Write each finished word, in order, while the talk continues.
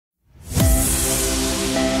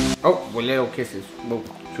Oh, with little kisses. Oh,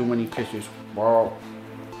 too many kisses. Whoa.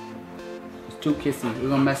 It's too kissy. We're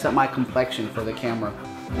gonna mess up my complexion for the camera.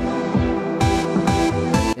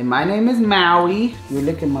 And my name is Maui. You're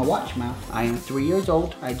licking my watch mouth. I am 3 years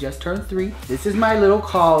old. I just turned 3. This is my little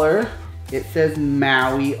collar. It says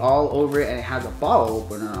Maui all over it and it has a bottle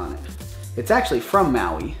opener on it. It's actually from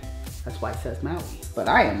Maui. That's why it says Maui. But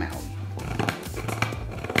I am Maui.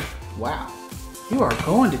 Wow. You are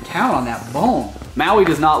going to town on that bone. Maui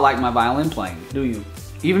does not like my violin playing, do you?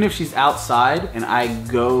 Even if she's outside and I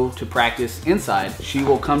go to practice inside, she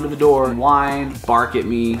will come to the door and whine, bark at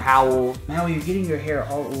me, howl. Maui, you're getting your hair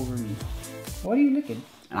all over me. What are you licking?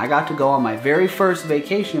 And I got to go on my very first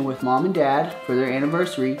vacation with mom and dad for their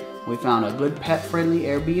anniversary. We found a good pet-friendly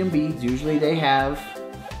Airbnb. Usually they have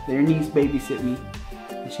their niece babysit me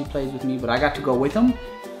and she plays with me, but I got to go with them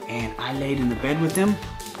and I laid in the bed with them.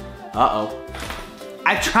 Uh-oh.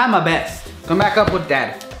 I try my best. Come back up with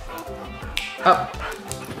dad. Up.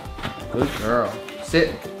 Good girl.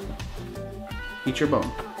 Sit. Eat your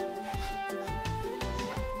bone.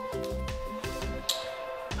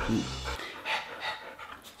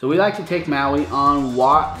 So we like to take Maui on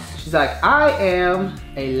walks. She's like, I am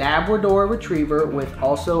a Labrador retriever with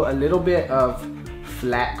also a little bit of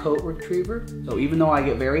flat coat retriever. So even though I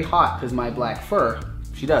get very hot because my black fur,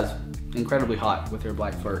 she does incredibly hot with her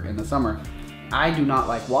black fur in the summer, I do not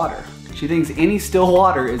like water. She thinks any still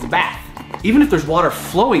water is a bath. Even if there's water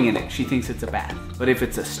flowing in it, she thinks it's a bath. But if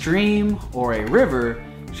it's a stream or a river,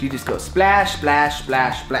 she just goes splash, splash,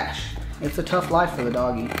 splash, splash. It's a tough life for the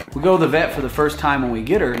doggy. We go to the vet for the first time when we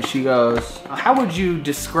get her and she goes, how would you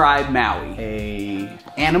describe Maui? A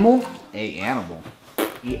animal? A animal.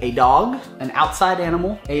 A dog, an outside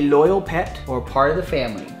animal, a loyal pet, or part of the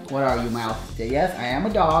family. What are you, Mouse? Say, yes, I am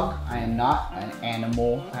a dog. I am not an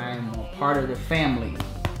animal. I am a part of the family.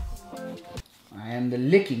 I am the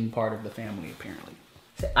licking part of the family, apparently.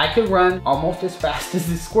 I could run almost as fast as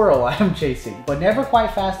the squirrel I am chasing, but never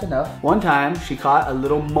quite fast enough. One time, she caught a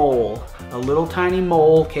little mole. A little tiny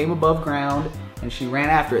mole came above ground and she ran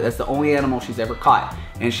after it. That's the only animal she's ever caught.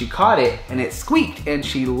 And she caught it and it squeaked and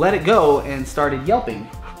she let it go and started yelping.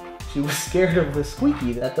 She was scared of the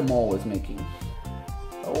squeaky that the mole was making.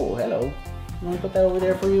 Oh, hello. You want to put that over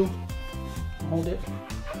there for you? Hold it.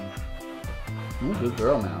 Ooh, good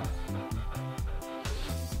girl, Mouse.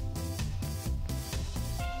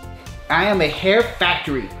 I am a hair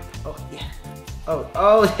factory. Oh, yeah.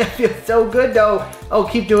 Oh, that feels so good, though. Oh,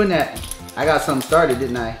 keep doing that. I got something started,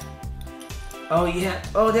 didn't I? Oh, yeah.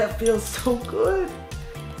 Oh, that feels so good.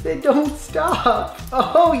 They don't stop.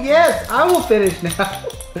 Oh, yes. I will finish now.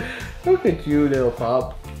 Look at you, little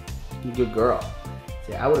pup. You good girl.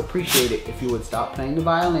 See, I would appreciate it if you would stop playing the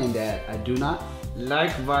violin, Dad. I do not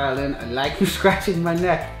like violin. I like you scratching my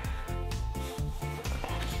neck.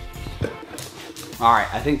 All right,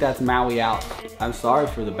 I think that's Maui out. I'm sorry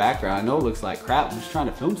for the background. I know it looks like crap. I'm just trying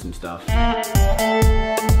to film some stuff. That's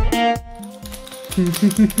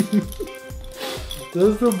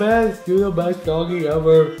the best. You're the best doggy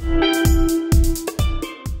ever.